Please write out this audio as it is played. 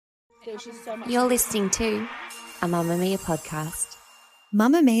You're listening to a Mamma Mia podcast.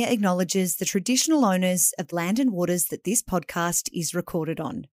 Mamma Mia acknowledges the traditional owners of land and waters that this podcast is recorded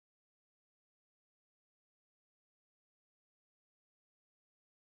on.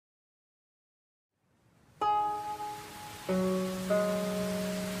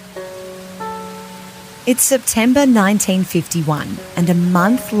 It's September 1951 and a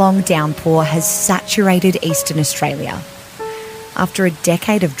month-long downpour has saturated eastern Australia. After a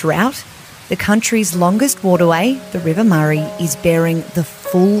decade of drought, the country's longest waterway, the River Murray, is bearing the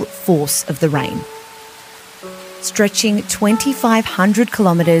full force of the rain. Stretching 2,500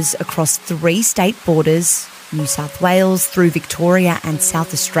 kilometres across 3 state borders, New South Wales through Victoria and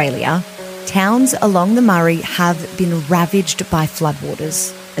South Australia, towns along the Murray have been ravaged by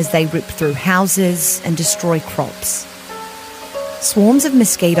floodwaters as they rip through houses and destroy crops. Swarms of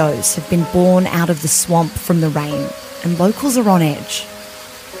mosquitoes have been born out of the swamp from the rain, and locals are on edge.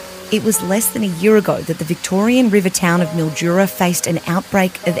 It was less than a year ago that the Victorian river town of Mildura faced an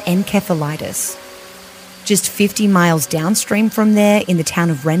outbreak of encephalitis. Just 50 miles downstream from there, in the town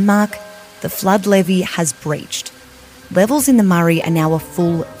of Renmark, the flood levee has breached. Levels in the Murray are now a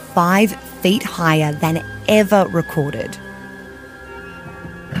full 5 feet higher than ever recorded.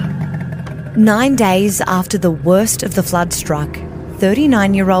 9 days after the worst of the flood struck,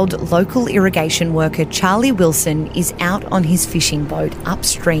 39-year-old local irrigation worker Charlie Wilson is out on his fishing boat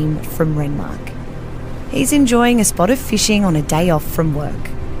upstream from Renmark. He's enjoying a spot of fishing on a day off from work.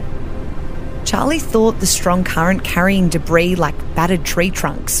 Charlie thought the strong current carrying debris like battered tree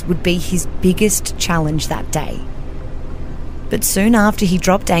trunks would be his biggest challenge that day. But soon after he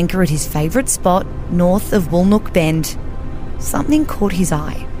dropped anchor at his favourite spot, north of Woolnook Bend, something caught his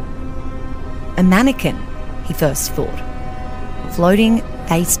eye. A mannequin, he first thought, floating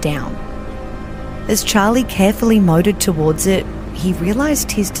face down. As Charlie carefully motored towards it, he realised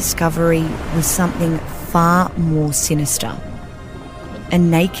his discovery was something far more sinister. A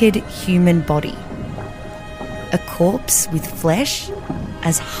naked human body. A corpse with flesh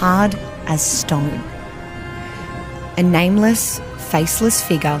as hard as stone. A nameless, faceless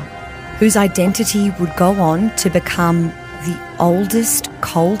figure whose identity would go on to become the oldest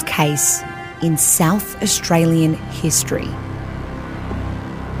cold case in South Australian history.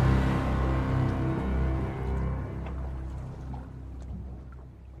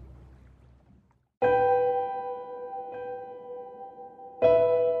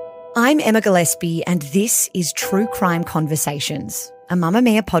 I'm Emma Gillespie and this is True Crime Conversations, a Mamma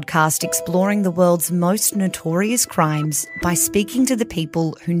Mia podcast exploring the world's most notorious crimes by speaking to the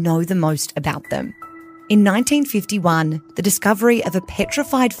people who know the most about them. In 1951, the discovery of a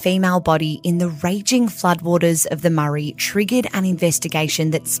petrified female body in the raging floodwaters of the Murray triggered an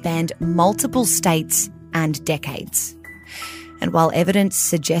investigation that spanned multiple states and decades. And while evidence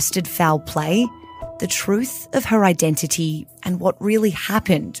suggested foul play, the truth of her identity and what really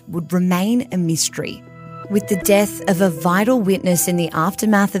happened would remain a mystery, with the death of a vital witness in the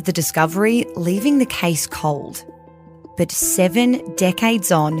aftermath of the discovery leaving the case cold. But 7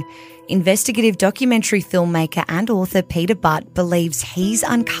 decades on, investigative documentary filmmaker and author Peter Butt believes he's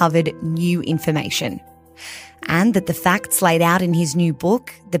uncovered new information, and that the facts laid out in his new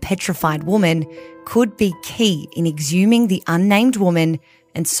book, The Petrified Woman, could be key in exhuming the unnamed woman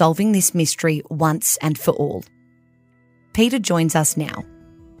and solving this mystery once and for all. Peter joins us now.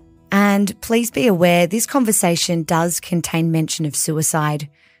 And please be aware, this conversation does contain mention of suicide.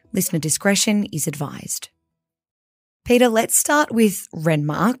 Listener discretion is advised. Peter, let's start with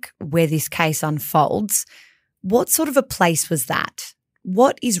Renmark, where this case unfolds. What sort of a place was that?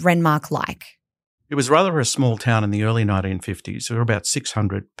 What is Renmark like? It was rather a small town in the early 1950s. There were about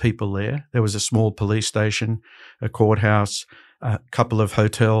 600 people there. There was a small police station, a courthouse, a couple of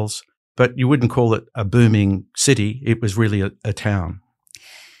hotels, but you wouldn't call it a booming city. It was really a town.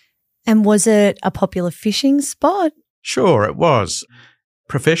 And was it a popular fishing spot? Sure, it was.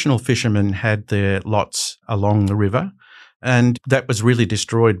 Professional fishermen had their lots along the river, and that was really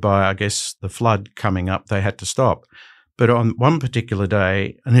destroyed by, I guess, the flood coming up. They had to stop. But on one particular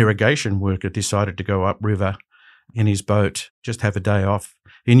day, an irrigation worker decided to go upriver in his boat, just have a day off.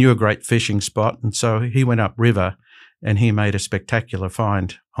 He knew a great fishing spot, and so he went upriver and he made a spectacular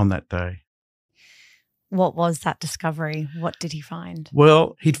find on that day. What was that discovery? What did he find?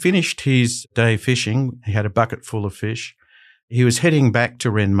 Well, he'd finished his day fishing. He had a bucket full of fish. He was heading back to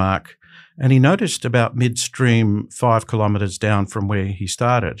Renmark and he noticed about midstream 5 kilometres down from where he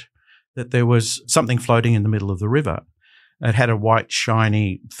started that there was something floating in the middle of the river. It had a white,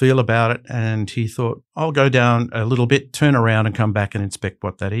 shiny feel about it, and he thought, I'll go down a little bit, turn around and come back and inspect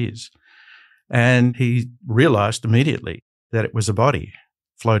what that is. And he realised immediately that it was a body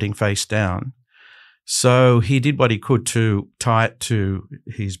floating face down. So he did what he could to tie it to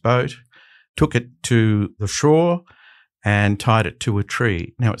his boat, took it to the shore and tied it to a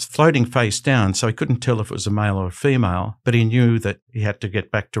tree. Now, it's floating face down, so he couldn't tell if it was a male or a female, but he knew that he had to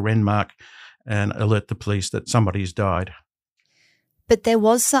get back to Renmark and alert the police that somebody's died. But there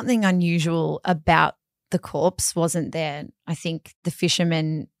was something unusual about the corpse, wasn't there? I think the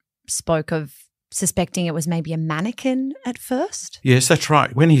fisherman spoke of suspecting it was maybe a mannequin at first. Yes, that's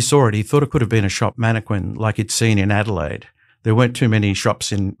right. When he saw it, he thought it could have been a shop mannequin like he'd seen in Adelaide. There weren't too many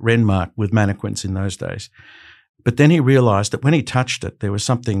shops in Renmark with mannequins in those days. But then he realised that when he touched it, there was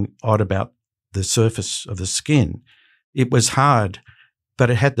something odd about the surface of the skin. It was hard,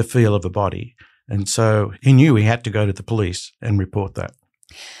 but it had the feel of a body. And so he knew he had to go to the police and report that.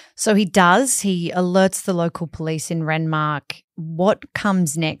 So he does. He alerts the local police in Renmark. What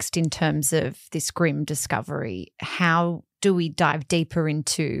comes next in terms of this grim discovery? How do we dive deeper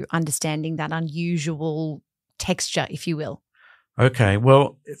into understanding that unusual texture, if you will? Okay,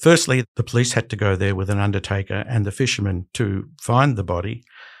 well, firstly, the police had to go there with an undertaker and the fishermen to find the body.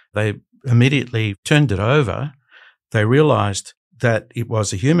 They immediately turned it over. They realised that it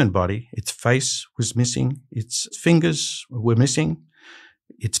was a human body. Its face was missing. Its fingers were missing.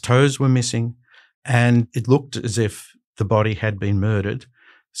 Its toes were missing. And it looked as if the body had been murdered.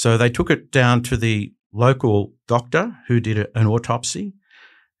 So they took it down to the local doctor who did an autopsy.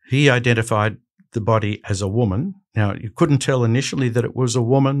 He identified the body as a woman. Now, you couldn't tell initially that it was a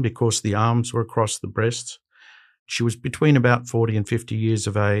woman because the arms were across the breasts. She was between about 40 and 50 years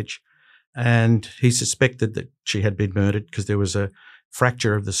of age, and he suspected that she had been murdered because there was a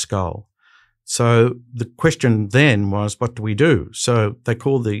fracture of the skull. So the question then was, what do we do? So they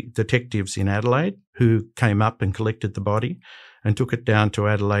called the detectives in Adelaide who came up and collected the body and took it down to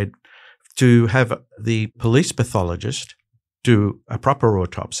Adelaide to have the police pathologist do a proper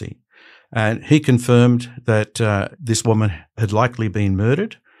autopsy. And he confirmed that this woman had likely been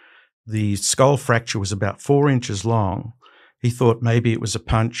murdered. The skull fracture was about 4 inches long. He thought maybe it was a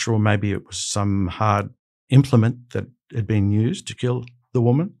punch or maybe it was some hard implement that had been used to kill the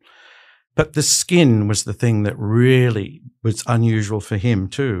woman. But the skin was the thing that really was unusual for him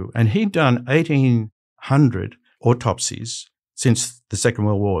too. And he'd done 1,800 autopsies since the Second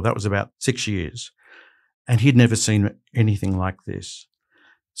World War. That was about 6 years. And he'd never seen anything like this.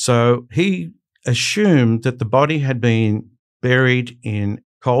 So he assumed that the body had been buried in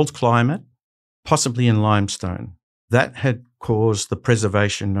cold climate, possibly in limestone. That had caused the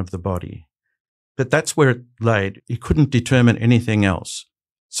preservation of the body. But that's where it laid. He couldn't determine anything else.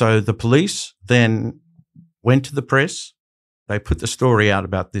 So the police then went to the press. They put the story out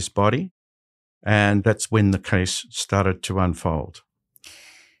about this body, and that's when the case started to unfold.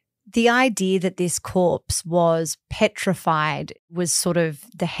 The idea that this corpse was petrified was sort of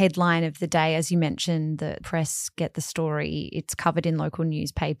the headline of the day. As you mentioned, the press get the story. It's covered in local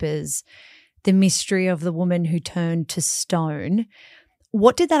newspapers. The mystery of the woman who turned to stone.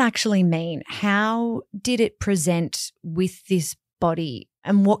 What did that actually mean? How did it present with this body?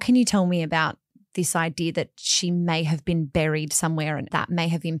 And what can you tell me about this idea that she may have been buried somewhere and that may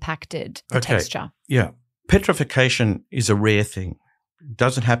have impacted the texture? Yeah. Petrification is a rare thing. It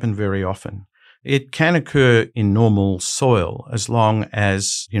doesn't happen very often. It can occur in normal soil as long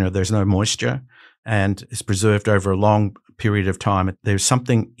as, there's no moisture and it's preserved over a long period of time. There's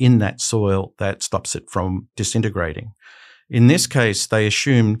something in that soil that stops it from disintegrating. In this case, they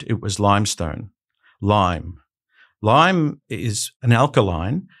assumed it was limestone, lime. Lime is an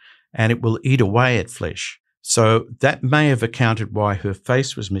alkaline and it will eat away at flesh. So that may have accounted why her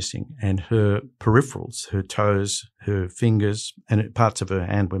face was missing and her peripherals, her toes, her fingers, and parts of her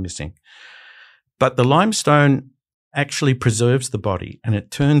hand were missing. But the limestone actually preserves the body and it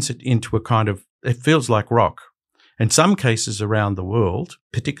turns it into it feels like rock. In some cases around the world,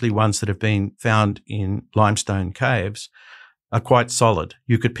 particularly ones that have been found in limestone caves, are quite solid.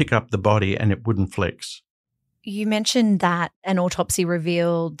 You could pick up the body and it wouldn't flex. You mentioned that an autopsy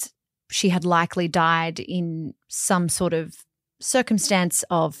revealed she had likely died in some sort of circumstance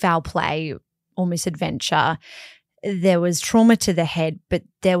of foul play or misadventure. There was trauma to the head, but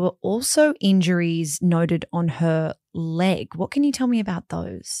there were also injuries noted on her leg. What can you tell me about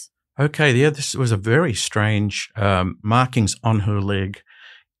those? Okay, yeah, this was a very strange markings on her leg,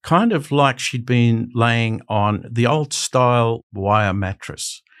 kind of like she'd been laying on the old style wire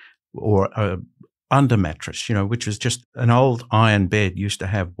mattress or a under mattress, which was just an old iron bed used to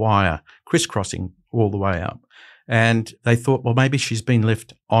have wire crisscrossing all the way up. And they thought, well, maybe she's been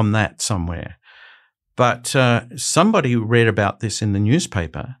left on that somewhere. But somebody read about this in the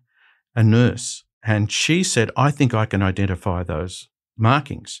newspaper, a nurse, and she said, I think I can identify those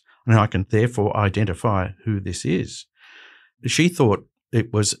markings, and I can therefore identify who this is. She thought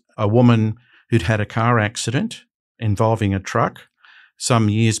it was a woman who'd had a car accident involving a truck some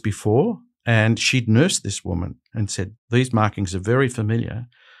years before, and she'd nursed this woman and said, these markings are very familiar.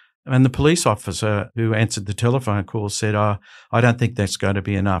 And the police officer who answered the telephone call said, I don't think that's going to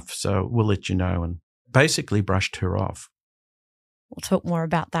be enough, so we'll let you know, and basically brushed her off. We'll talk more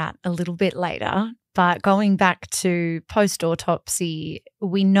about that a little bit later. But going back to post-autopsy,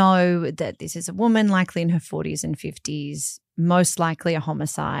 we know that this is a woman likely in her 40s and 50s, most likely a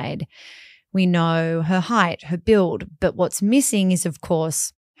homicide. We know her height, her build, but what's missing is, of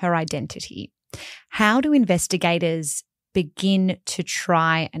course, her identity. How do investigators begin to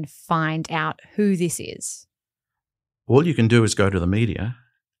try and find out who this is? All you can do is go to the media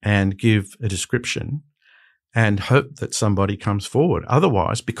and give a description and hope that somebody comes forward.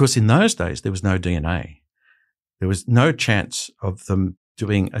 Otherwise, because in those days there was no DNA, there was no chance of them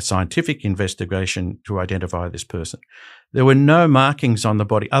doing a scientific investigation to identify this person. There were no markings on the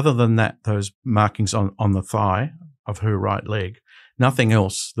body other than that, those markings on the thigh of her right leg, nothing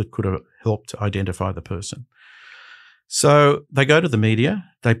else that could have helped identify the person. So they go to the media,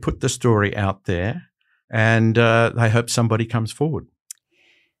 they put the story out there, and they hope somebody comes forward.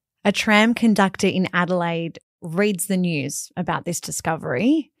 A tram conductor in Adelaide reads the news about this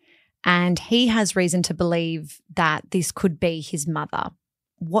discovery, and he has reason to believe that this could be his mother.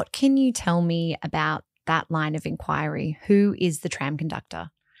 What can you tell me about that line of inquiry? Who is the tram conductor?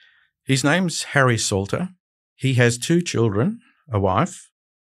 His name's Harry Salter. He has 2 children, a wife,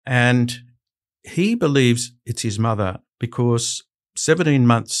 and he believes it's his mother because 17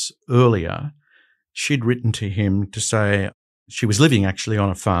 months earlier, she'd written to him to say she was living actually on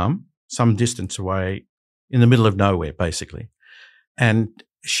a farm some distance away in the middle of nowhere, basically. And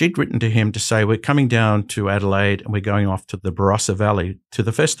she'd written to him to say, we're coming down to Adelaide and we're going off to the Barossa Valley to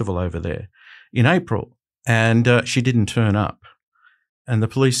the festival over there in April. And she didn't turn up. And the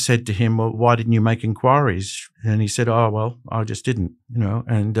police said to him, well, why didn't you make inquiries? And he said, oh, well, I just didn't,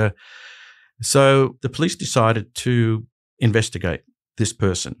 And so the police decided to investigate this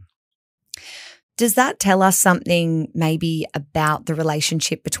person. Does that tell us something maybe about the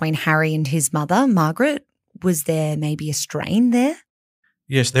relationship between Harry and his mother, Margaret? Was there maybe a strain there?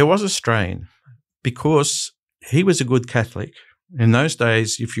 Yes, there was a strain because he was a good Catholic. In those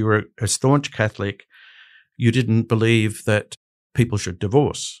days, if you were a staunch Catholic, you didn't believe that people should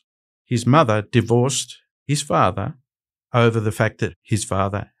divorce. His mother divorced his father over the fact that his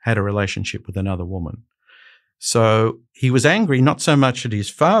father had a relationship with another woman. So he was angry not so much at his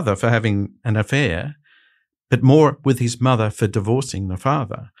father for having an affair, but more with his mother for divorcing the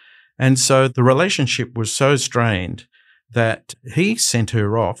father. And so the relationship was so strained that he sent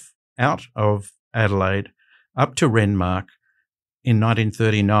her off out of Adelaide up to Renmark in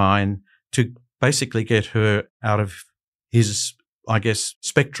 1939 to basically get her out of his, I guess,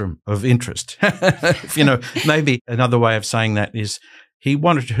 spectrum of interest. Maybe another way of saying that is he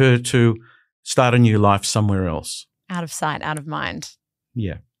wanted her to start a new life somewhere else. Out of sight, out of mind.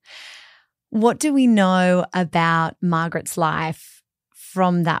 Yeah. What do we know about Margaret's life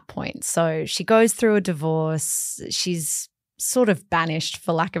from that point? So she goes through a divorce. She's sort of banished,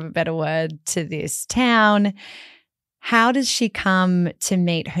 for lack of a better word, to this town. How does she come to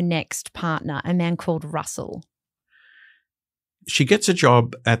meet her next partner, a man called Russell? She gets a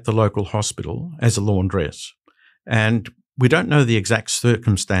job at the local hospital as a laundress, and we don't know the exact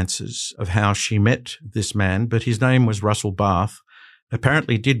circumstances of how she met this man, but his name was Russell Barth.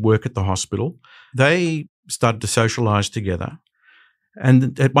 Apparently did work at the hospital. They started to socialise together.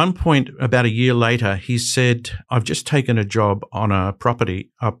 And at one point, about a year later, he said, I've just taken a job on a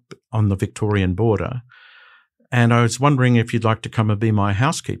property up on the Victorian border, and I was wondering if you'd like to come and be my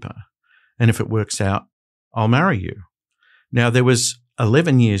housekeeper. And if it works out, I'll marry you. Now, there was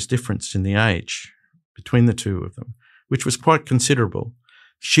 11 years difference in the age between the two of them, which was quite considerable.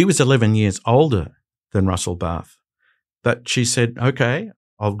 She was 11 years older than Russell Barth, but she said, okay,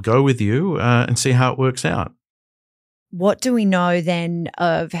 I'll go with you and see how it works out. What do we know then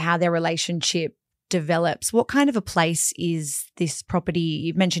of how their relationship develops? What kind of a place is this property?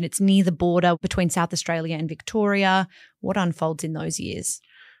 You mentioned it's near the border between South Australia and Victoria. What unfolds in those years?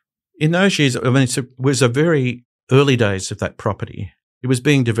 In those years, it was a very early days of that property. It was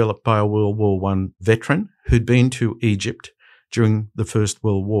being developed by a World War I veteran who'd been to Egypt during the First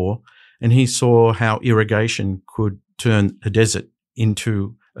World War, and he saw how irrigation could turn a desert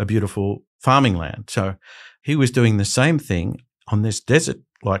into a beautiful farming land. So he was doing the same thing on this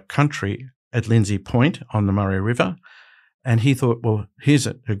desert-like country at Lindsay Point on the Murray River, and he thought, well, here's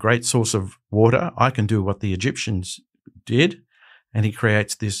a great source of water. I can do what the Egyptians did, and he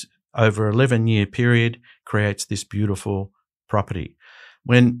creates this, over an 11-year period, creates this beautiful property.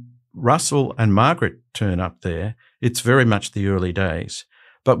 When Russell and Margaret turn up there, it's very much the early days.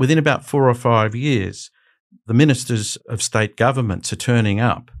 But within about 4 or 5 years, the ministers of state governments are turning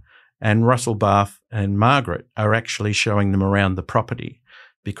up, and Russell Barth and Margaret are actually showing them around the property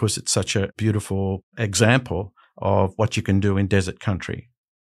because it's such a beautiful example of what you can do in desert country.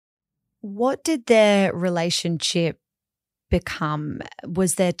 What did their relationship become?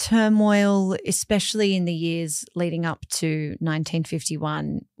 Was there turmoil, especially in the years leading up to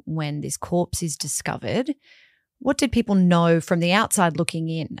 1951 when this corpse is discovered? What did people know from the outside looking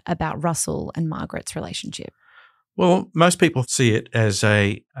in about Russell and Margaret's relationship? Well, most people see it as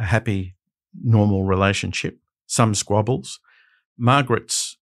a happy, normal relationship, some squabbles.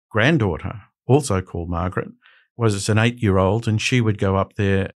 Margaret's granddaughter, also called Margaret, was an 8-year-old, and she would go up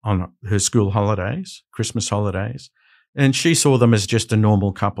there on her school holidays, Christmas holidays, and she saw them as just a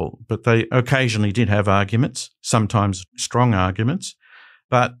normal couple. But they occasionally did have arguments, sometimes strong arguments.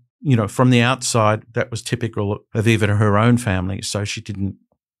 But, you know, from the outside, that was typical of even her own family, so she didn't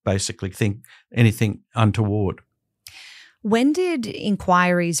basically think anything untoward. When did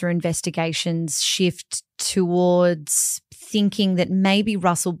inquiries or investigations shift towards thinking that maybe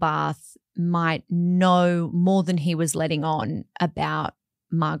Russell Barth might know more than he was letting on about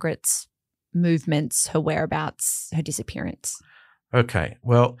Margaret's movements, her whereabouts, her disappearance? Okay,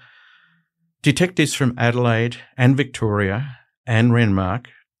 well, detectives from Adelaide and Victoria and Renmark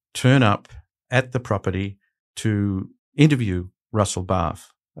turn up at the property to interview Russell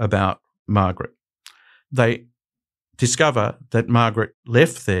Barth about Margaret. They discover that Margaret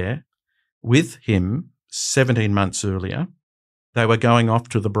left there with him 17 months earlier. They were going off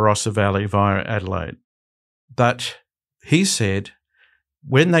to the Barossa Valley via Adelaide. But he said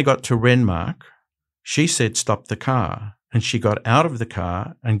when they got to Renmark, she said stop the car, and she got out of the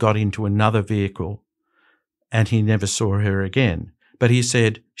car and got into another vehicle, and he never saw her again. But he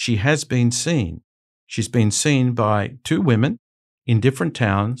said she has been seen. She's been seen by 2 women in different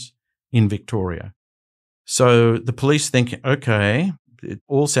towns in Victoria. So the police think, okay, it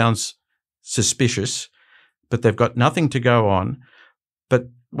all sounds suspicious, but they've got nothing to go on. But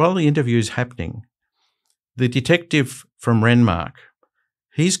while the interview's happening, the detective from Renmark,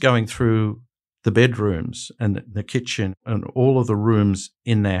 he's going through the bedrooms and the kitchen and all of the rooms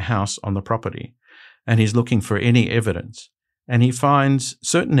in their house on the property, and he's looking for any evidence. And he finds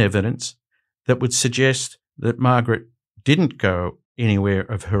certain evidence that would suggest that Margaret didn't go anywhere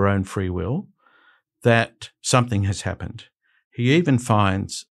of her own free will, that something has happened. He even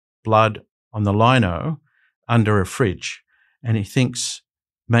finds blood on the lino under a fridge, and he thinks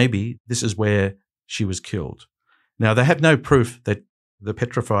maybe this is where she was killed. Now, they have no proof that the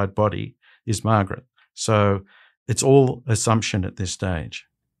petrified body is Margaret, so it's all assumption at this stage.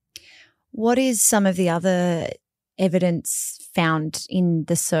 What is some of the other evidence found in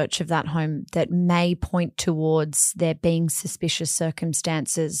the search of that home that may point towards there being suspicious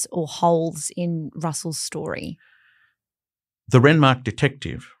circumstances or holes in Russell's story? The Renmark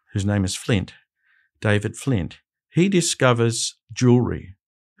detective, whose name is Flint, David Flint, he discovers jewellery,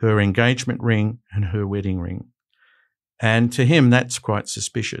 her engagement ring and her wedding ring. And to him, that's quite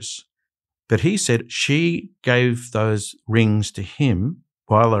suspicious. But he said she gave those rings to him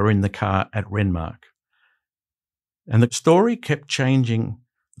while they were in the car at Renmark. And the story kept changing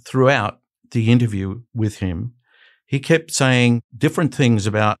throughout the interview with him. He kept saying different things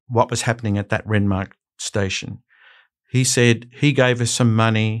about what was happening at that Renmark station. He said he gave her some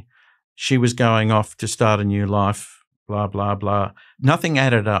money, she was going off to start a new life, blah, blah, blah. Nothing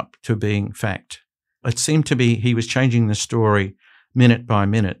added up to being fact. It seemed to be he was changing the story minute by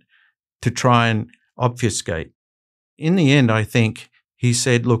minute to try and obfuscate. In the end, I think he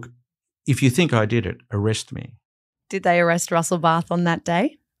said, look, if you think I did it, arrest me. Did they arrest Russell Barth on that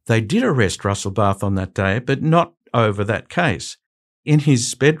day? They did arrest Russell Barth on that day, but not over that case. In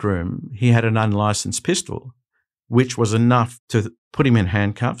his bedroom, he had an unlicensed pistol, which was enough to put him in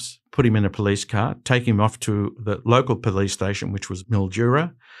handcuffs, put him in a police car, take him off to the local police station, which was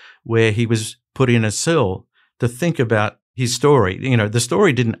Mildura, where he was put in a cell to think about his story. You know, the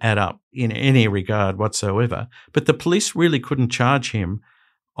story didn't add up in any regard whatsoever, but the police really couldn't charge him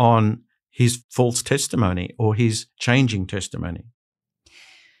on his false testimony or his changing testimony.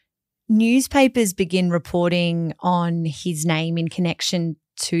 Newspapers begin reporting on his name in connection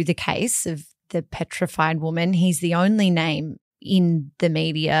to the case of the Petrified Woman. He's the only name in the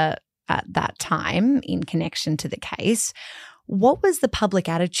media at that time in connection to the case. What was the public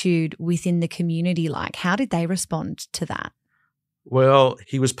attitude within the community like? How did they respond to that? Well,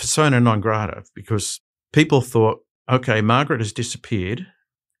 he was persona non grata because people thought, okay, Margaret has disappeared,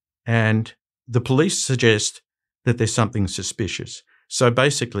 and the police suggest that there's something suspicious. So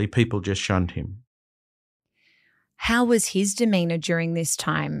basically, people just shunned him. How was his demeanour during this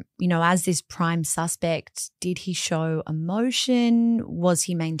time? You know, as this prime suspect, did he show emotion? Was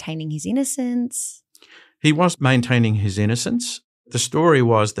he maintaining his innocence? He was maintaining his innocence. The story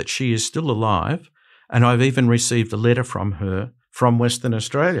was that she is still alive, and I've even received a letter from her from Western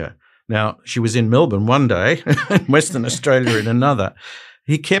Australia. Now, she was in Melbourne one day and Western Australia in another.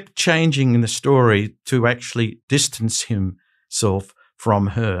 He kept changing the story to actually distance himself from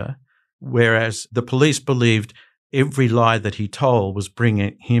her, whereas the police believed every lie that he told was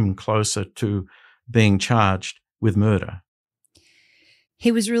bringing him closer to being charged with murder.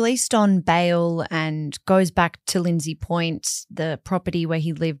 He was released on bail and goes back to Lindsay Point, the property where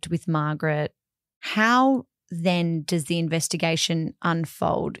he lived with Margaret. How then does the investigation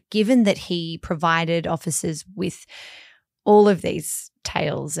unfold, given that he provided officers with all of these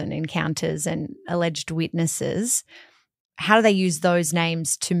tales and encounters and alleged witnesses? How do they use those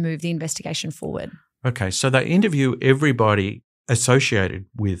names to move the investigation forward? Okay, so they interview everybody associated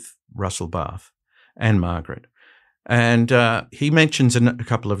with Russell Barth and Margaret. And he mentions a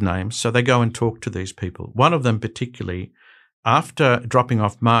couple of names, so they go and talk to these people. One of them particularly, after dropping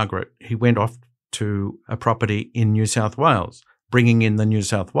off Margaret, he went off to a property in New South Wales, bringing in the New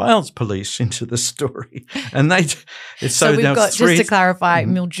South Wales police into the story. And so we've got, just to clarify,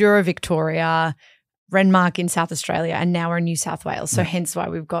 Mildura, Victoria, Renmark in South Australia, and now we're in New South Wales. So hence why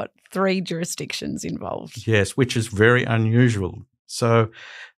we've got 3 jurisdictions involved. Yes, which is very unusual. So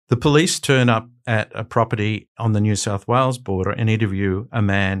the police turn up at a property on the New South Wales border and interview a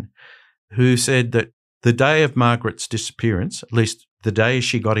man who said that the day of Margaret's disappearance, at least the day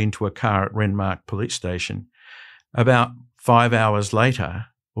she got into a car at Renmark Police Station, about 5 hours later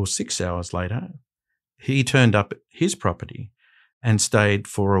or 6 hours later, he turned up at his property and stayed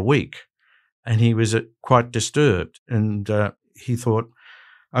for a week. And he was quite disturbed, and he thought,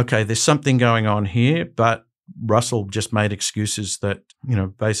 okay, there's something going on here, but Russell just made excuses that,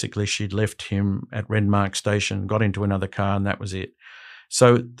 basically she'd left him at Renmark Station, got into another car, and that was it.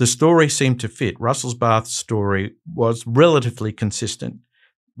 So the story seemed to fit. Russell Barth's story was relatively consistent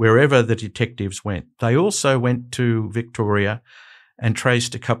wherever the detectives went. They also went to Victoria and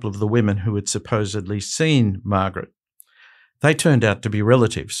traced a couple of the women who had supposedly seen Margaret. They turned out to be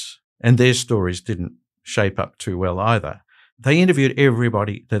relatives, and their stories didn't shape up too well either. They interviewed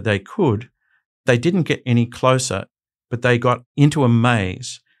everybody that they could. They didn't get any closer, but they got into a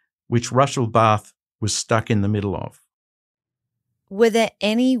maze which Russell Barth was stuck in the middle of. Were there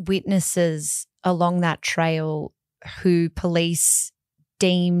any witnesses along that trail who police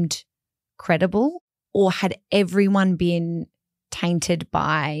deemed credible, or had everyone been tainted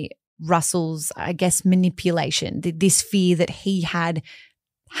by Russell's, manipulation, this fear that he had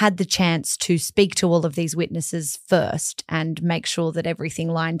the chance to speak to all of these witnesses first and make sure that everything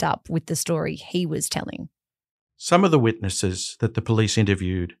lined up with the story he was telling? Some of the witnesses that the police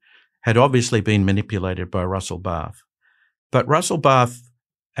interviewed had obviously been manipulated by Russell Barth. But Russell Barth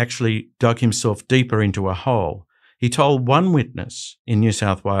actually dug himself deeper into a hole. He told one witness in New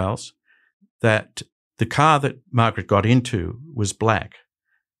South Wales that the car that Margaret got into was black,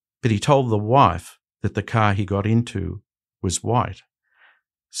 but he told the wife that the car he got into was white.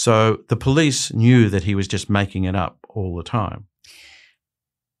 So the police knew that he was just making it up all the time.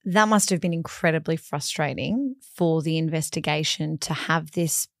 That must have been incredibly frustrating for the investigation to have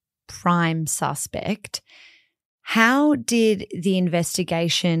this prime suspect. How did the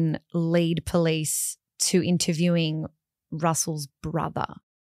investigation lead police to interviewing Russell's brother?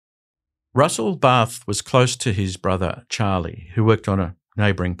 Russell Barth was close to his brother, Charlie, who worked on a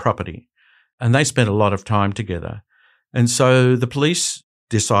neighbouring property, and they spent a lot of time together. And so the police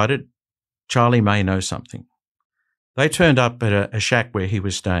decided Charlie may know something. They turned up at a shack where he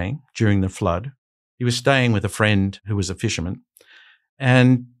was staying during the flood. He was staying with a friend who was a fisherman,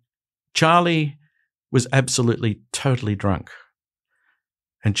 and Charlie was absolutely totally drunk.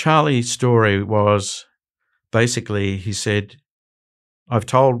 And Charlie's story was basically, he said, I've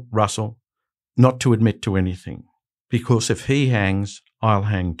told Russell not to admit to anything because if he hangs, I'll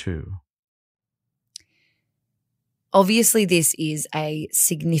hang too. Obviously, this is a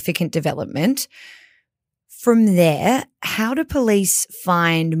significant development. From there, how do police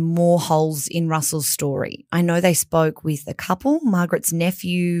find more holes in Russell's story? I know they spoke with a couple, Margaret's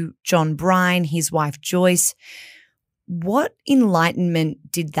nephew, John Bryan, his wife, Joyce. What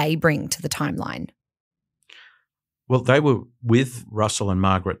enlightenment did they bring to the timeline? Well, they were with Russell and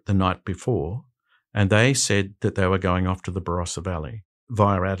Margaret the night before, and they said that they were going off to the Barossa Valley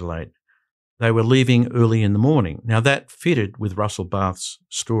via Adelaide. they were leaving early in the morning. Now, that fitted with Russell Barth's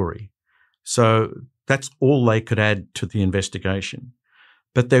story. So that's all they could add to the investigation.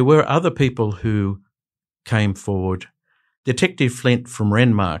 But there were other people who came forward. Detective Flint from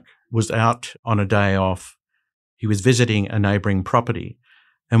Renmark was out on a day off. He was visiting a neighbouring property,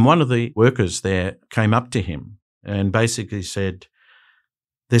 and one of the workers there came up to him and basically said,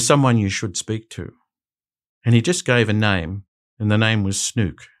 "There's someone you should speak to." And he just gave a name, and the name was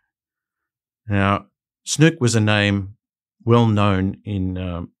Snook. Now, Snook was a name well known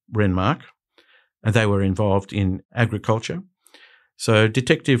in Renmark, and they were involved in agriculture. So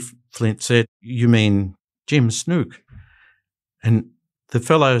Detective Flint said, "You mean Jim Snook?" And the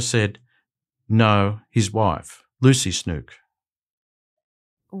fellow said, "No, his wife, Lucy Snook."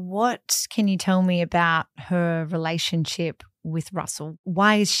 What can you tell me about her relationship with Russell?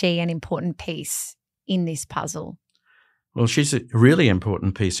 Why is she an important piece in this puzzle? Well, she's a really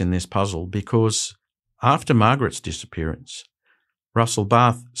important piece in this puzzle because after Margaret's disappearance, Russell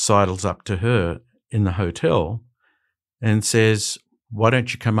Barth sidles up to her in the hotel and says, "Why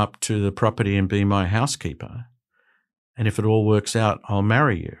don't you come up to the property and be my housekeeper? And if it all works out, I'll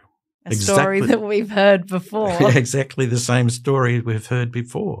marry you." A story that we've heard before. Exactly the same story we've heard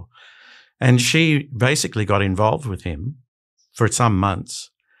before. And she basically got involved with him for some months.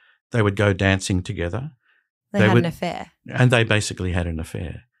 They would go dancing together. They had an affair. And they basically had an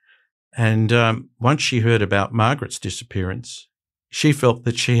affair. And once she heard about Margaret's disappearance, she felt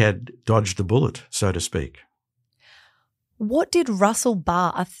that she had dodged the bullet, so to speak. What did Russell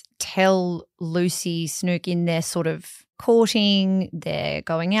Barth tell Lucy Snook in their sort of courting? They're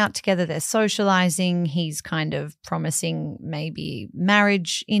going out together, they're socialising, he's kind of promising maybe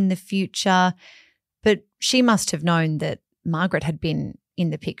marriage in the future. But she must have known that Margaret had been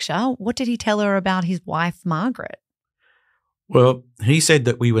in the picture. What did he tell her about his wife, Margaret? Well, he said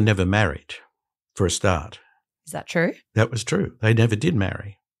that we were never married, for a start. Is that true? That was true. They never did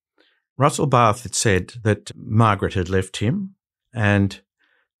marry. Russell Barth had said that Margaret had left him, and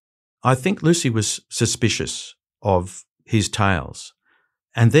I think Lucy was suspicious of his tales.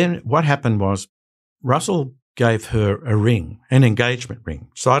 And then what happened was Russell gave her a ring, an engagement ring,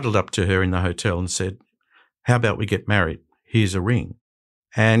 sidled up to her in the hotel and said, "How about we get married? Here's a ring."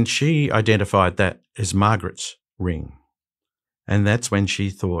 And she identified that as Margaret's ring. And that's when she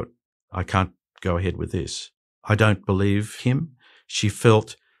thought, "I can't go ahead with this. I don't believe him." She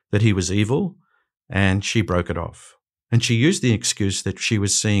felt that he was evil, and she broke it off. And she used the excuse that she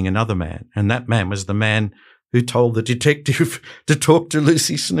was seeing another man, and that man was the man who told the detective to talk to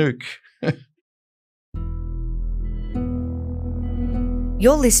Lucy Snook.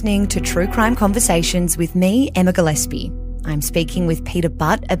 You're listening to True Crime Conversations with me, Emma Gillespie. I'm speaking with Peter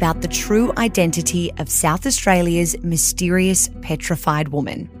Butt about the true identity of South Australia's mysterious petrified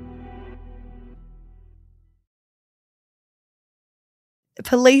woman.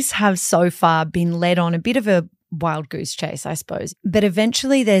 Police have so far been led on a bit of a wild goose chase, I suppose, but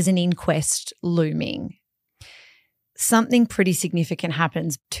eventually there's an inquest looming. Something pretty significant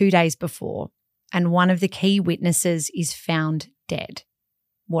happens 2 days before, and one of the key witnesses is found dead.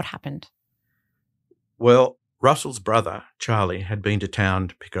 What happened? Well, Russell's brother, Charlie, had been to town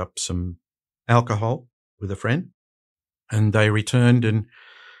to pick up some alcohol with a friend, and they returned and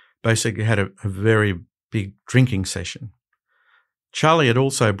basically had a very big drinking session. Charlie had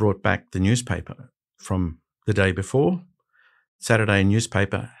also brought back the newspaper from the day before, Saturday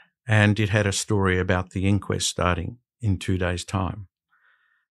newspaper, and it had a story about the inquest starting in 2 days' time.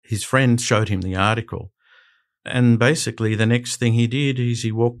 His friend showed him the article, and basically the next thing he did is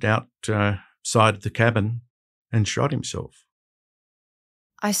he walked outside of the cabin and shot himself.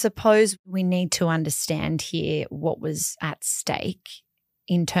 I suppose we need to understand here what was at stake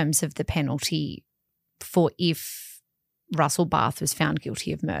in terms of the penalty for if Russell Barth was found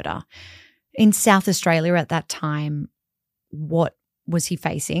guilty of murder. In South Australia at that time, what was he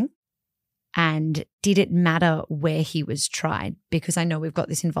facing? And did it matter where he was tried? Because I know we've got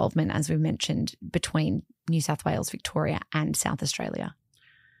this involvement, as we mentioned, between New South Wales, Victoria and South Australia.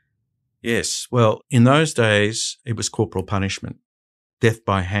 Yes. Well, in those days, it was corporal punishment. Death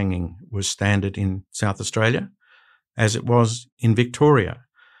by hanging was standard in South Australia, as it was in Victoria.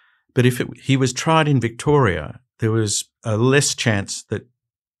 But if he was tried in Victoria, there was a less chance that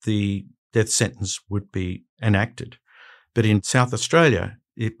the death sentence would be enacted. But in South Australia,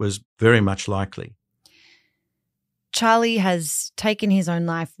 it was very much likely. Charlie has taken his own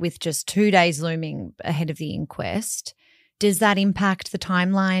life with just 2 days looming ahead of the inquest. Does that impact the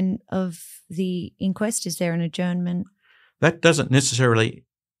timeline of the inquest? Is there an adjournment? That doesn't necessarily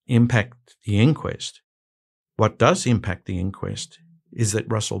impact the inquest. What does impact the inquest is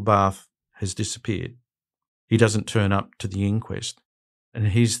that Russell Barth has disappeared. He doesn't turn up to the inquest. And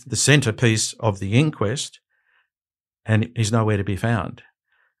he's the centrepiece of the inquest, and he's nowhere to be found.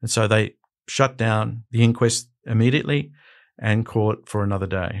 And so they shut down the inquest immediately and call it for another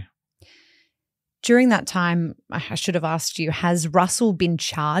day. During that time, I should have asked you, has Russell been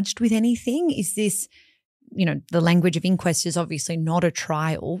charged with anything? Is this, the language of inquest is obviously not a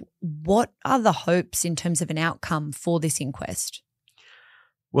trial. What are the hopes in terms of an outcome for this inquest?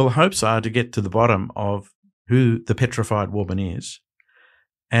 Well, the hopes are to get to the bottom of who the petrified woman is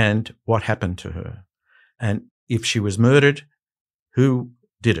and what happened to her. And if she was murdered, who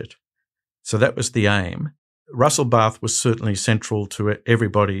did it? So that was the aim. Russell Barth was certainly central to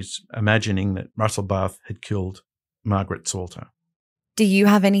everybody's imagining that Russell Barth had killed Margaret Salter. Do you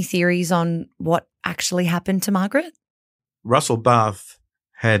have any theories on what actually happened to Margaret? Russell Barth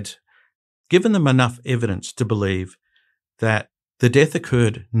had given them enough evidence to believe that the death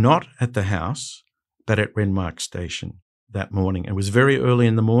occurred not at the house, but at Renmark Station that morning. It was very early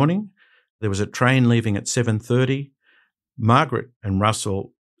in the morning. There was a train leaving at 7:30. Margaret and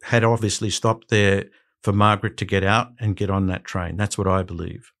Russell had obviously stopped there for Margaret to get out and get on that train. That's what I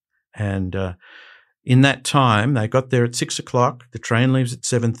believe. And in that time, they got there at 6 o'clock. The train leaves at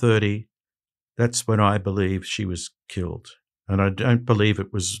 7:30. That's when I believe she was killed. And I don't believe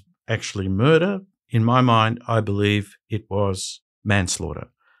it was actually murder. In my mind, I believe it was manslaughter.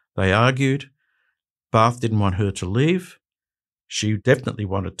 They argued. Barth didn't want her to leave. She definitely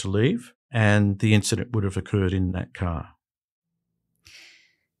wanted to leave, and the incident would have occurred in that car.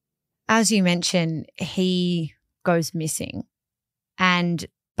 As you mentioned, he goes missing, and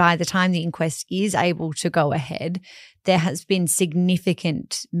by the time the inquest is able to go ahead, there has been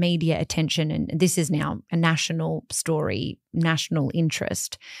significant media attention, and this is now a national story, national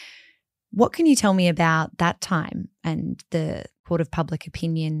interest. What can you tell me about that time and the court of public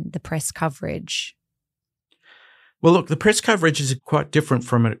opinion, the press coverage? Well, look, the press coverage is quite different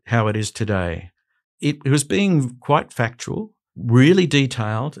from how it is today. It was being quite factual, really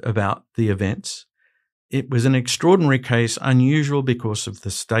detailed about the events. It was an extraordinary case, unusual because of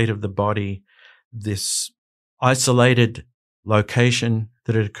the state of the body, this isolated location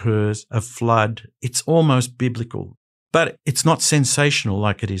that it occurs, a flood. It's almost biblical, but it's not sensational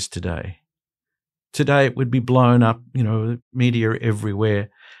like it is today. Today it would be blown up, media everywhere.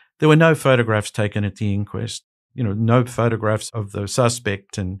 There were no photographs taken at the inquest, no photographs of the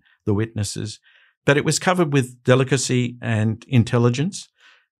suspect and the witnesses. But it was covered with delicacy and intelligence.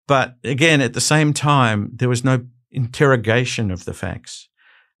 But again, at the same time, there was no interrogation of the facts.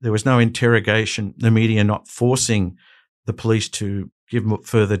 There was no interrogation, the media not forcing the police to give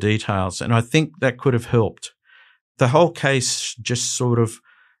further details. And I think that could have helped. The whole case just sort of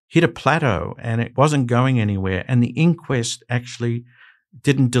hit a plateau and it wasn't going anywhere. And the inquest actually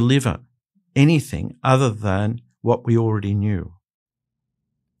didn't deliver anything other than what we already knew.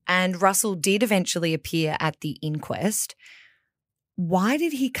 And Russell did eventually appear at the inquest. Why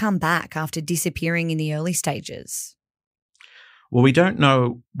did he come back after disappearing in the early stages? Well, we don't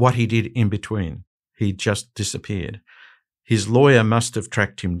know what he did in between. He just disappeared. His lawyer must have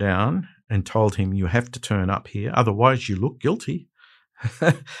tracked him down and told him, you have to turn up here, otherwise you look guilty.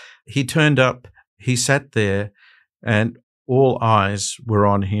 He turned up, he sat there, and all eyes were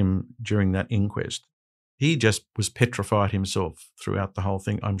on him during that inquest. He just was petrified himself throughout the whole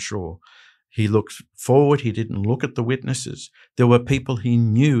thing, I'm sure. He looked forward. He didn't look at the witnesses. There were people he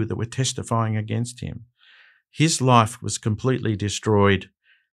knew that were testifying against him. His life was completely destroyed.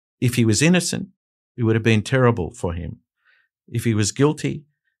 If he was innocent, it would have been terrible for him. If he was guilty,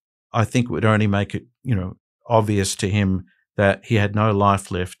 I think it would only make it, obvious to him that he had no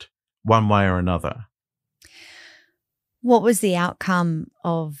life left one way or another. What was the outcome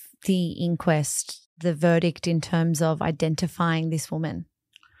of the inquest, the verdict in terms of identifying this woman?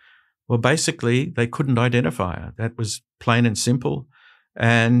 Well, basically, they couldn't identify her. That was plain and simple.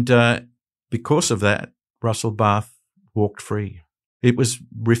 And because of that, Russell Barth walked free. It was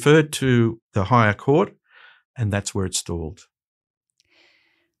referred to the higher court, and that's where it stalled.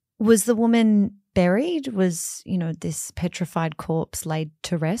 Was the woman buried? Was, this petrified corpse laid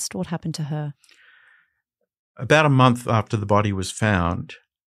to rest? What happened to her? About a month after the body was found,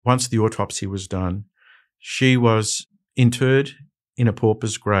 once the autopsy was done, she was interred in a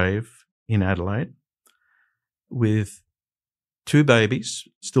pauper's grave in Adelaide with 2 babies,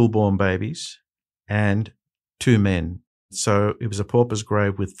 stillborn babies, and 2 men. So it was a pauper's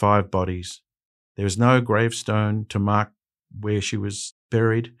grave with 5 bodies. There was no gravestone to mark where she was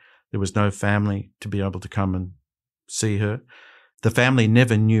buried. There was no family to be able to come and see her. The family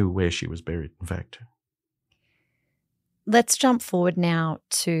never knew where she was buried, in fact. Let's jump forward now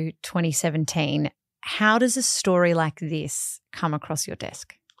to 2017. How does a story like this come across your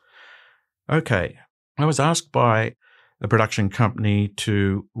desk? Okay. I was asked by a production company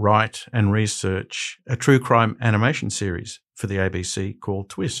to write and research a true crime animation series for the ABC called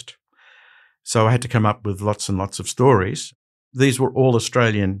Twist. So I had to come up with lots and lots of stories. These were all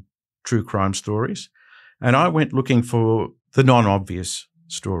Australian true crime stories. And I went looking for the non-obvious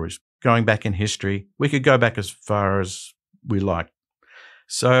stories. Going back in history, we could go back as far as we liked.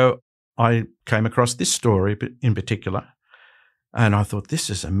 So I came across this story in particular, and I thought, this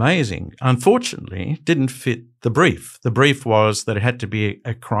is amazing. Unfortunately, it didn't fit the brief. The brief was that it had to be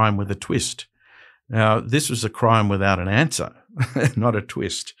a crime with a twist. Now, this was a crime without an answer, not a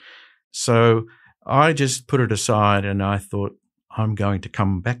twist. So I just put it aside and I thought, I'm going to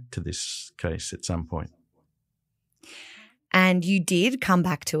come back to this case at some point. And you did come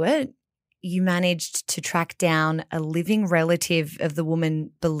back to it. You managed to track down a living relative of the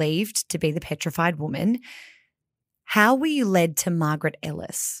woman believed to be the Petrified Woman. How were you led to Margaret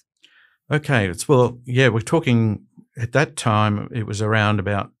Ellis? Okay, we're talking at that time, it was around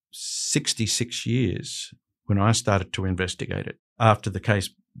about 66 years when I started to investigate it after the case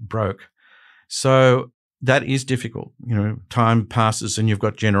broke. So that is difficult. Time passes and you've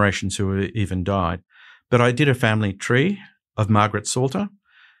got generations who have even died. But I did a family tree of Margaret Salter.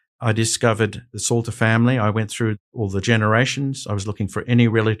 I discovered the Salter family. I went through all the generations. I was looking for any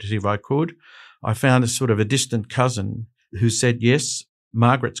relative I could. I found a sort of a distant cousin who said, yes,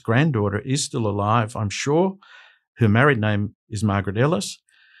 Margaret's granddaughter is still alive, I'm sure. Her married name is Margaret Ellis.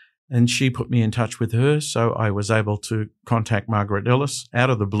 And she put me in touch with her. So I was able to contact Margaret Ellis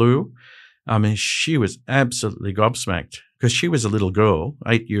out of the blue. I mean, she was absolutely gobsmacked because she was a little girl,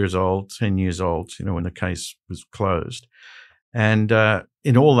 8 years old, 10 years old, when the case was closed. And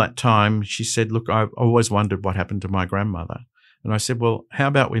in all that time, she said, look, I've always wondered what happened to my grandmother. And I said, well, how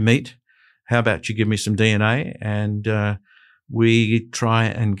about we meet? How about you give me some DNA and we try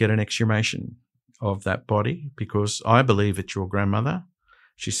and get an exhumation of that body because I believe it's your grandmother.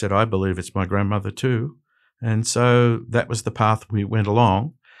 She said, I believe it's my grandmother too. And so that was the path we went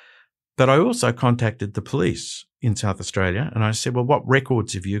along. But I also contacted the police in South Australia and I said, well, what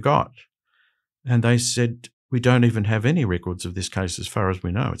records have you got? And they said, we don't even have any records of this case as far as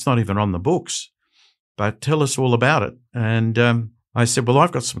we know. It's not even on the books, but tell us all about it. And I said, well,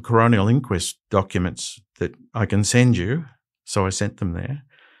 I've got some coronial inquest documents that I can send you. So I sent them there.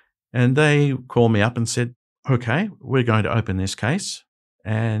 And they called me up and said, okay, we're going to open this case.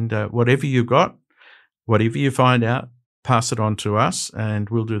 And whatever you got, whatever you find out, pass it on to us and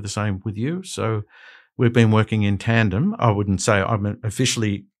we'll do the same with you. So we've been working in tandem. I wouldn't say I'm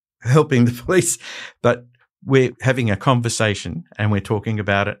officially helping the police, but we're having a conversation and we're talking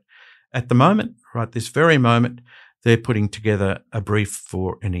about it. At the moment, right this very moment, they're putting together a brief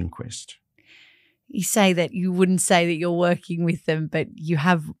for an inquest. You say that you wouldn't say that you're working with them, but you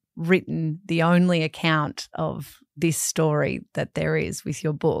have written the only account of this story that there is with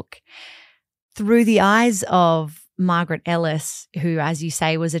your book. Through the eyes of Margaret Ellis, who, as you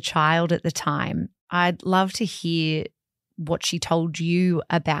say, was a child at the time, I'd love to hear what she told you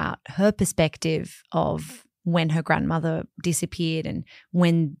about her perspective of when her grandmother disappeared and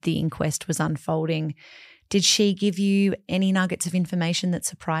when the inquest was unfolding. Did she give you any nuggets of information that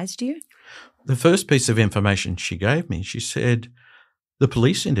surprised you? The first piece of information she gave me, she said, the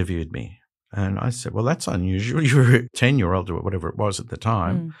police interviewed me. And I said, well, that's unusual. You were a 10-year-old or whatever it was at the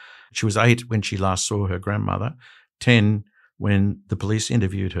time. She was 8 when she last saw her grandmother, 10 when the police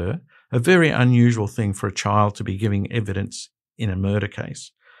interviewed her. A very unusual thing for a child to be giving evidence in a murder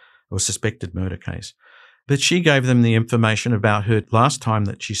case or suspected murder case. But she gave them the information about her last time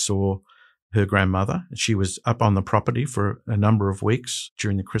that she saw her grandmother. She was up on the property for a number of weeks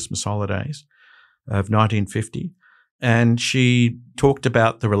during the Christmas holidays of 1950. And she talked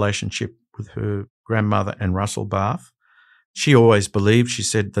about the relationship with her grandmother and Russell Barth. She always believed, she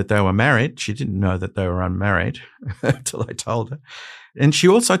said, that they were married. She didn't know that they were unmarried until I told her. And she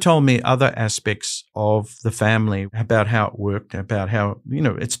also told me other aspects of the family, about how it worked, about how,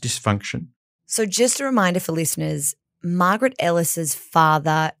 its dysfunction. So just a reminder for listeners, Margaret Ellis's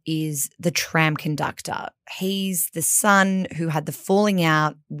father is the tram conductor. He's the son who had the falling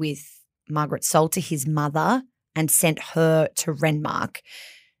out with Margaret Salter, his mother, and sent her to Renmark.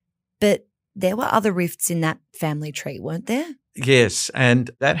 But there were other rifts in that family tree, weren't there? Yes,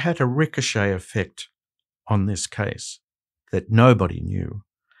 and that had a ricochet effect on this case that nobody knew.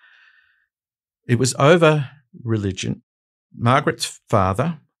 It was over religion. Margaret's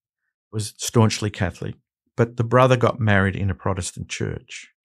father was staunchly Catholic, but the brother got married in a Protestant church.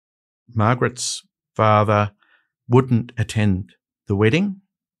 Margaret's father wouldn't attend the wedding.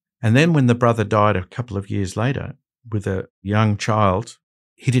 And then when the brother died a couple of years later with a young child,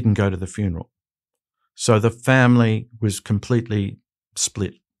 he didn't go to the funeral. So the family was completely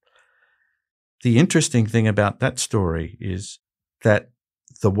split. The interesting thing about that story is that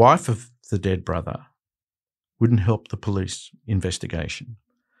the wife of the dead brother wouldn't help the police investigation.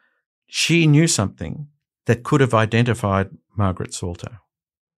 She knew something that could have identified Margaret Salter.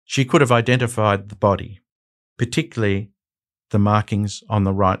 She could have identified the body, particularly the markings on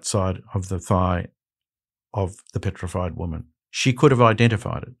the right side of the thigh of the petrified woman. She could have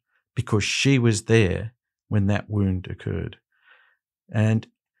identified it because she was there when that wound occurred. And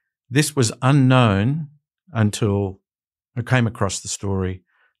this was unknown until I came across the story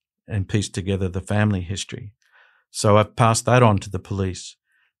and pieced together the family history. So I've passed that on to the police,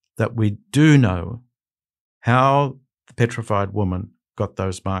 that we do know how the petrified woman got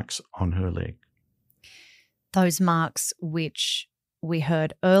those marks on her leg. Those marks which we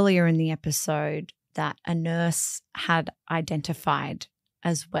heard earlier in the episode that a nurse had identified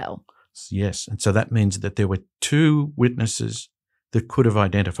as well. Yes, and so that means that there were two witnesses that could have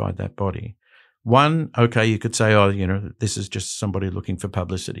identified that body. One, okay, you could say, this is just somebody looking for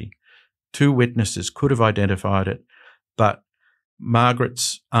publicity. Two witnesses could have identified it, but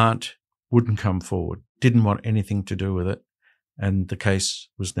Margaret's aunt wouldn't come forward, didn't want anything to do with it, and the case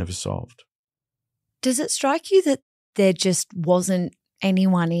was never solved. Does it strike you that there just wasn't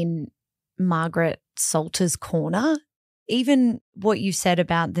anyone in Margaret Salter's corner? Even what you said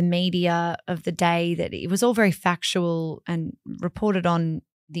about the media of the day, that it was all very factual and reported on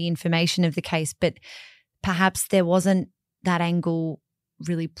the information of the case, but perhaps there wasn't that angle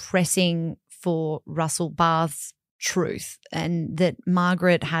really pressing for Russell Bath's truth, and that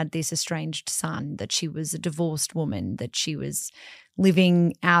Margaret had this estranged son, that she was a divorced woman, that she was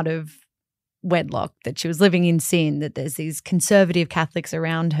living out of wedlock, that she was living in sin, that there's these conservative Catholics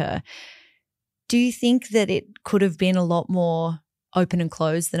around her. Do you think that it could have been a lot more open and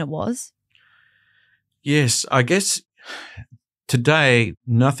closed than it was? Yes, I guess today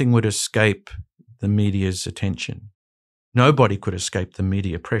nothing would escape the media's attention. Nobody could escape the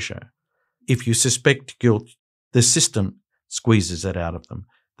media pressure. If you suspect guilt, the system squeezes it out of them.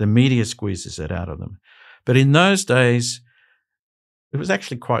 The media squeezes it out of them. But in those days, it was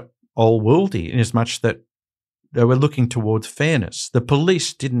actually quite old-worldy in as much that they were looking towards fairness. The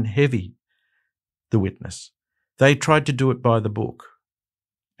police didn't heavy the witness. They tried to do it by the book.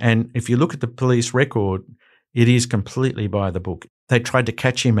 And if you look at the police record, it is completely by the book. They tried to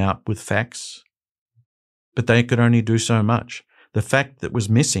catch him out with facts, but they could only do so much. The fact that was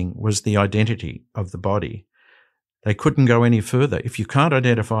missing was the identity of the body. They couldn't go any further. If you can't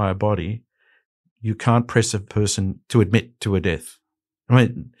identify a body, you can't press a person to admit to a death. I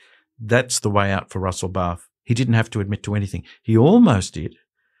mean, that's the way out for Russell Bath. He didn't have to admit to anything. He almost did.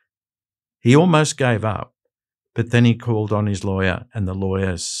 He almost gave up, but then he called on his lawyer, and the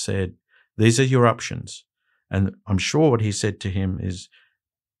lawyer said, these are your options. And I'm sure what he said to him is,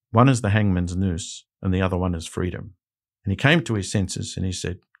 one is the hangman's noose and the other one is freedom. And he came to his senses and he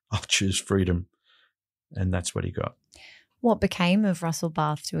said, I'll choose freedom. And that's what he got. What became of Russell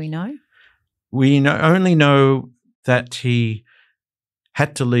Bath, do we know? We only know that he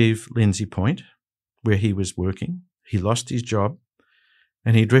had to leave Lindsay Point, where he was working. He lost his job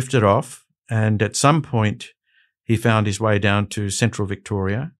and he drifted off. And at some point, he found his way down to central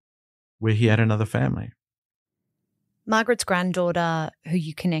Victoria, where he had another family. Margaret's granddaughter, who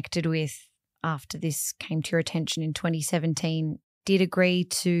you connected with after this came to your attention in 2017, did agree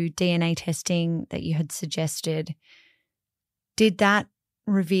to DNA testing that you had suggested. Did that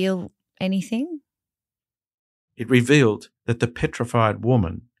reveal anything? It revealed that the petrified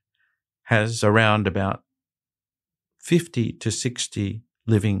woman has around about 50 to 60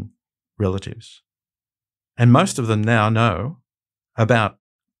 living relatives. And most of them now know about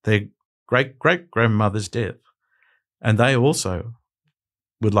their great-great-grandmother's death. And they also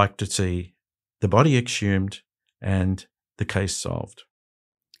would like to see the body exhumed and the case solved.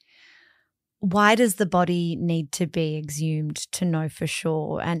 Why does the body need to be exhumed to know for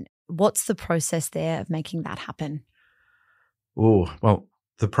sure? And what's the process there of making that happen? Oh, well,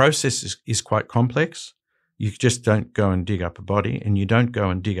 the process is quite complex. You just don't go and dig up a body, and you don't go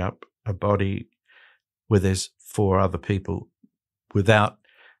and dig up a body where there's 4 other people without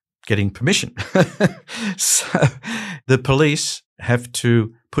getting permission. So the police have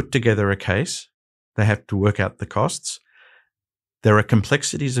to put together a case. They have to work out the costs. There are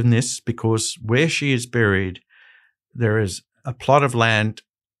complexities in this because where she is buried, there is a plot of land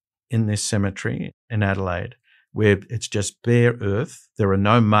in this cemetery in Adelaide where it's just bare earth. There are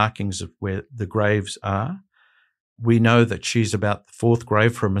no markings of where the graves are. we know that she's about the fourth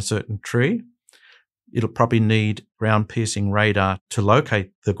grave from a certain tree. It'll probably need ground-piercing radar to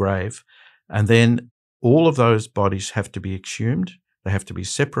locate the grave. And then all of those bodies have to be exhumed. They have to be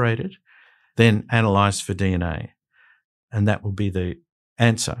separated, then analysed for DNA. And that will be the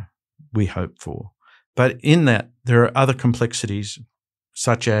answer we hope for. But in that, there are other complexities,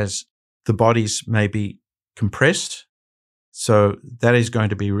 such as the bodies may be compressed. So that is going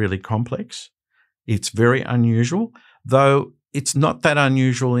to be really complex. It's very unusual, though it's not that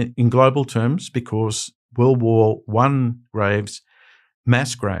unusual in global terms, because World War I graves,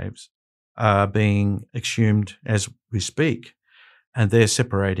 mass graves, are being exhumed as we speak, and they're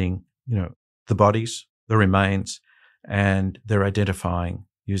separating, the bodies, the remains, and they're identifying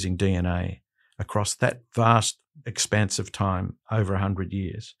using DNA across that vast expanse of time, over 100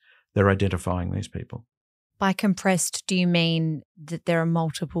 years. They're identifying these people. By compressed, do you mean that there are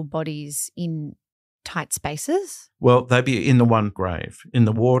multiple bodies in tight spaces? Well, they'd be in the one grave. In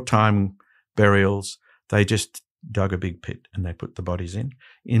the wartime burials, they just dug a big pit and they put the bodies in.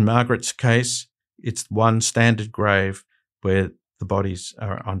 In Margaret's case, it's one standard grave where the bodies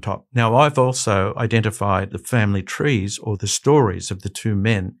are on top. Now, I've also identified the family trees or the stories of the two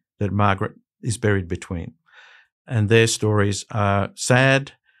men that Margaret is buried between. And their stories are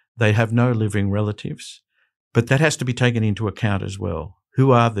sad. They have no living relatives. But that has to be taken into account as well.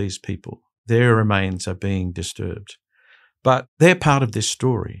 Who are these people? Their remains are being disturbed. But they're part of this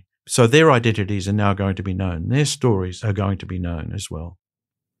story. So their identities are now going to be known. Their stories are going to be known as well.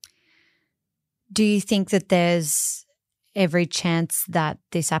 Do you think that there's every chance that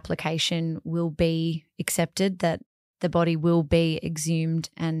this application will be accepted, that the body will be exhumed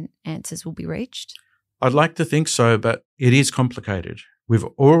and answers will be reached? I'd like to think so, but it is complicated. We've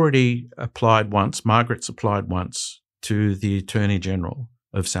already applied once, Margaret's applied once, to the Attorney General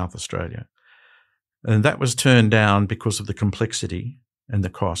of South Australia. And that was turned down because of the complexity and the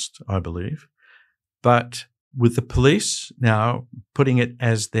cost, I believe. But with the police now putting it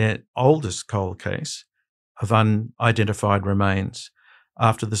as their oldest cold case of unidentified remains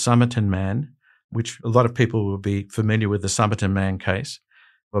after the Somerton man, which a lot of people will be familiar with the Somerton man case,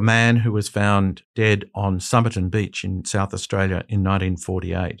 a man who was found dead on Somerton Beach in South Australia in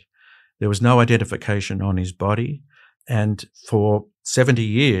 1948. There was no identification on his body, and for 70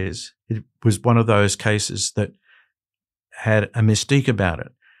 years, it was one of those cases that had a mystique about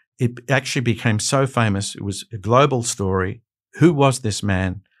it. It actually became so famous, it was a global story. Who was this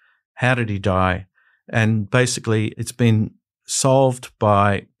man? How did he die? And basically, it's been solved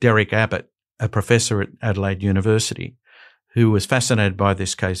by Derek Abbott, a professor at Adelaide University, who was fascinated by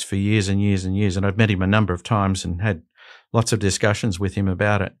this case for years and years and years. And I've met him a number of times and had lots of discussions with him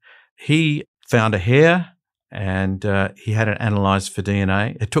about it. He found a hair and he had it analysed for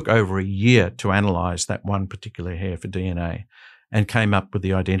DNA. It took over a year to analyse that one particular hair for DNA and came up with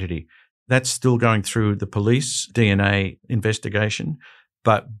the identity. That's still going through the police DNA investigation,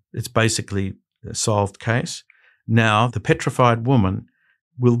 but it's basically a solved case. Now, the Petrified Woman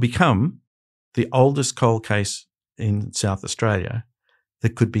will become the oldest cold case in South Australia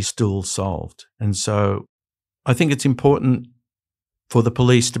that could be still solved. And so I think it's important for the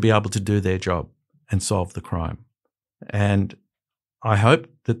police to be able to do their job and solve the crime. And I hope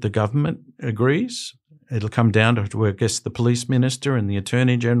that the government agrees. It'll come down to, I guess, the police minister and the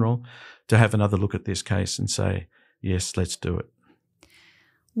Attorney General to have another look at this case and say, yes, let's do it.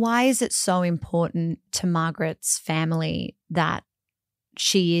 Why is it so important to Margaret's family that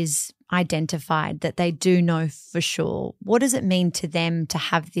she is identified, that they do know for sure? What does it mean to them to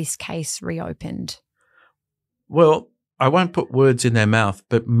have this case reopened? Well, I won't put words in their mouth,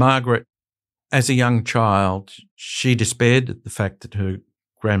 but Margaret, as a young child, she despaired at the fact that her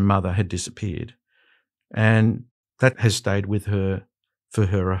grandmother had disappeared. And that has stayed with her for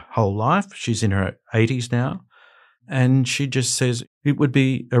her whole life. She's in her 80s now. And she just says it would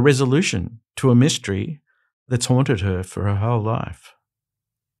be a resolution to a mystery that's haunted her for her whole life.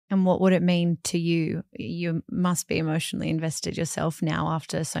 And what would it mean to you? You must be emotionally invested yourself now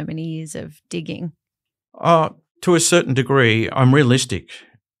after so many years of digging. To a certain degree, I'm realistic.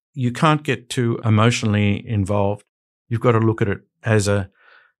 You can't get too emotionally involved. You've got to look at it as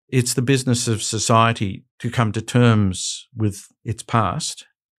it's the business of society to come to terms with its past.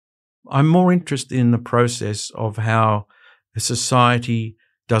 I'm more interested in the process of how a society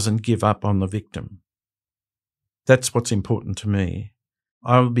doesn't give up on the victim. That's what's important to me.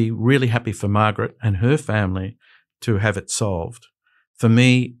 I would be really happy for Margaret and her family to have it solved. For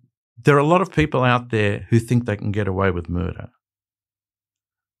me, there are a lot of people out there who think they can get away with murder.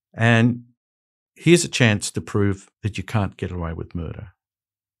 And here's a chance to prove that you can't get away with murder.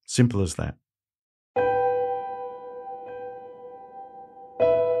 Simple as that.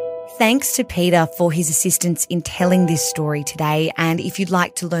 thanks to Peter for his assistance in telling this story today. And if you'd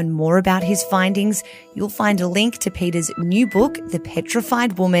like to learn more about his findings, you'll find a link to Peter's new book, The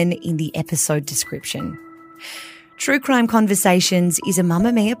Petrified Woman, in the episode description. True Crime Conversations is a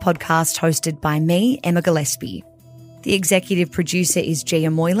Mamma Mia podcast hosted by me, Emma Gillespie. The executive producer is Gia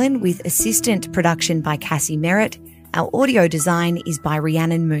Moylan, with assistant production by Cassie Merritt. Our audio design is by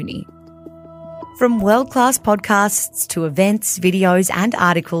Rhiannon Mooney. From world-class podcasts to events, videos and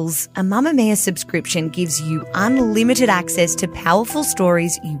articles, a Mamma Mia subscription gives you unlimited access to powerful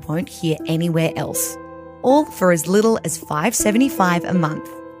stories you won't hear anywhere else. All for as little as $5.75 a month.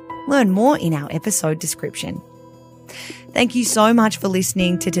 Learn more in our episode description. Thank you so much for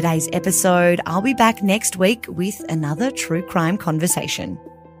listening to today's episode. I'll be back next week with another true crime conversation.